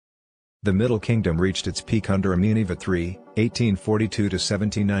The Middle Kingdom reached its peak under Amenhotep III, 1842 to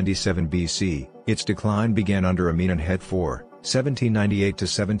 1797 BC. Its decline began under Amenhotep IV, 1798 to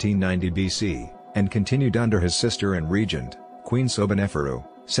 1790 BC, and continued under his sister and regent, Queen Sobonneferu,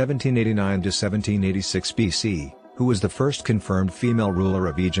 1789 to 1786 BC, who was the first confirmed female ruler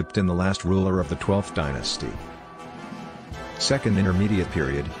of Egypt and the last ruler of the 12th dynasty. Second Intermediate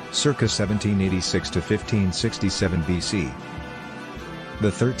Period, circa 1786 to 1567 BC. The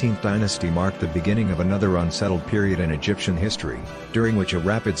 13th dynasty marked the beginning of another unsettled period in Egyptian history, during which a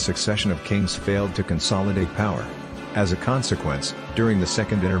rapid succession of kings failed to consolidate power. As a consequence, during the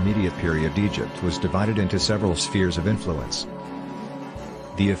Second Intermediate Period Egypt was divided into several spheres of influence.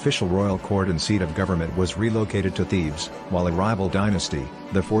 The official royal court and seat of government was relocated to Thebes, while a rival dynasty,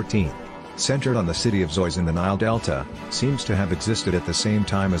 the 14th, centered on the city of Zois in the Nile Delta, seems to have existed at the same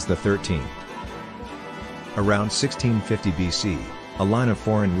time as the 13th. Around 1650 BC, a line of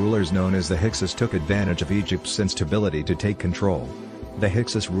foreign rulers known as the Hyksos took advantage of Egypt's instability to take control. The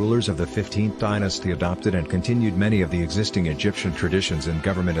Hyksos rulers of the 15th dynasty adopted and continued many of the existing Egyptian traditions in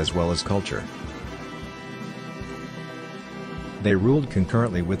government as well as culture. They ruled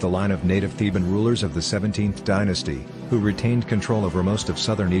concurrently with the line of native Theban rulers of the 17th dynasty, who retained control over most of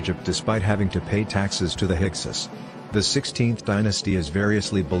southern Egypt despite having to pay taxes to the Hyksos. The 16th dynasty is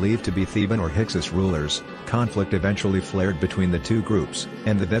variously believed to be Theban or Hyksos rulers. Conflict eventually flared between the two groups,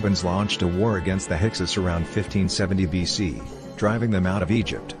 and the Thebans launched a war against the Hyksos around 1570 BC, driving them out of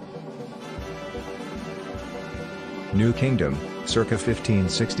Egypt. New Kingdom, circa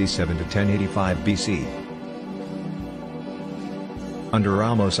 1567 to 1085 BC. Under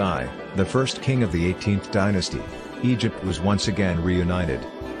Ramses I, the first king of the 18th dynasty, Egypt was once again reunited.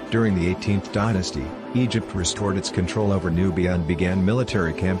 During the 18th dynasty, Egypt restored its control over Nubia and began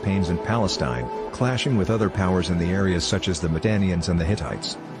military campaigns in Palestine, clashing with other powers in the areas such as the Mitannians and the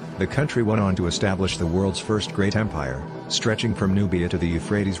Hittites. The country went on to establish the world's first great empire, stretching from Nubia to the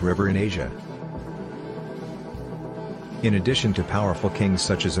Euphrates River in Asia. In addition to powerful kings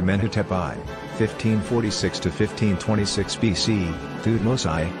such as Amenhotep I, 1546 to 1526 BC, Thutmose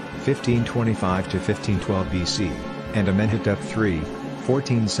I, 1525 to 1512 BC, and Amenhotep III,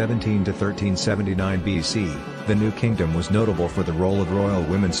 1417 to 1379 BC, the New Kingdom was notable for the role of royal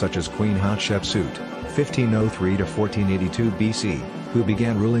women such as Queen Hatshepsut, 1503 to 1482 BC, who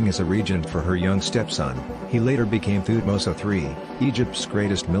began ruling as a regent for her young stepson. He later became Thutmose III, Egypt's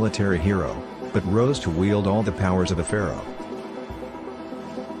greatest military hero, but rose to wield all the powers of a pharaoh.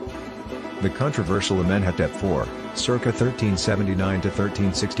 The controversial Amenhotep IV, circa 1379 to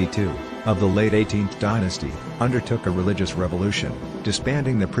 1362, of the late 18th dynasty, undertook a religious revolution,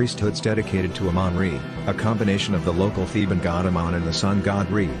 disbanding the priesthoods dedicated to Amon-Re, a combination of the local Theban god Amon and the sun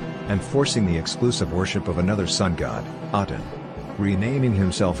god Re, and forcing the exclusive worship of another sun god, Aton. Renaming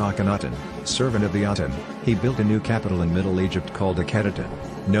himself Akhenaton, servant of the Aton, he built a new capital in Middle Egypt called Akhetaton,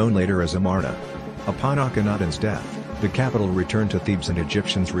 known later as Amarna. Upon Akhenaton's death, the capital returned to Thebes and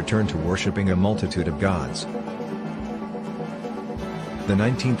Egyptians returned to worshipping a multitude of gods. The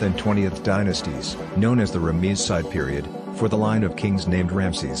 19th and 20th dynasties, known as the Ramesside period, for the line of kings named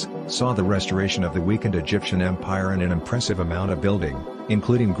Ramses, saw the restoration of the weakened Egyptian empire and an impressive amount of building,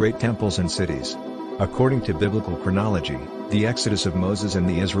 including great temples and cities. According to biblical chronology, the exodus of Moses and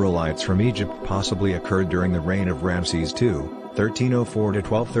the Israelites from Egypt possibly occurred during the reign of Ramses II, 1304 to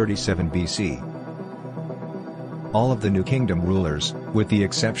 1237 BC. All of the New Kingdom rulers, with the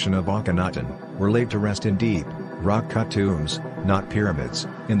exception of Akhenaton, were laid to rest in deep, rock-cut tombs, not pyramids,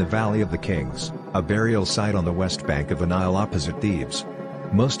 in the Valley of the Kings, a burial site on the west bank of the Nile opposite Thebes.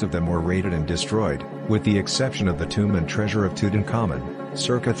 Most of them were raided and destroyed, with the exception of the tomb and treasure of Tutankhamun,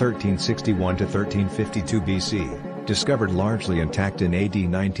 circa 1361 to 1352 BC, discovered largely intact in AD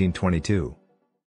 1922.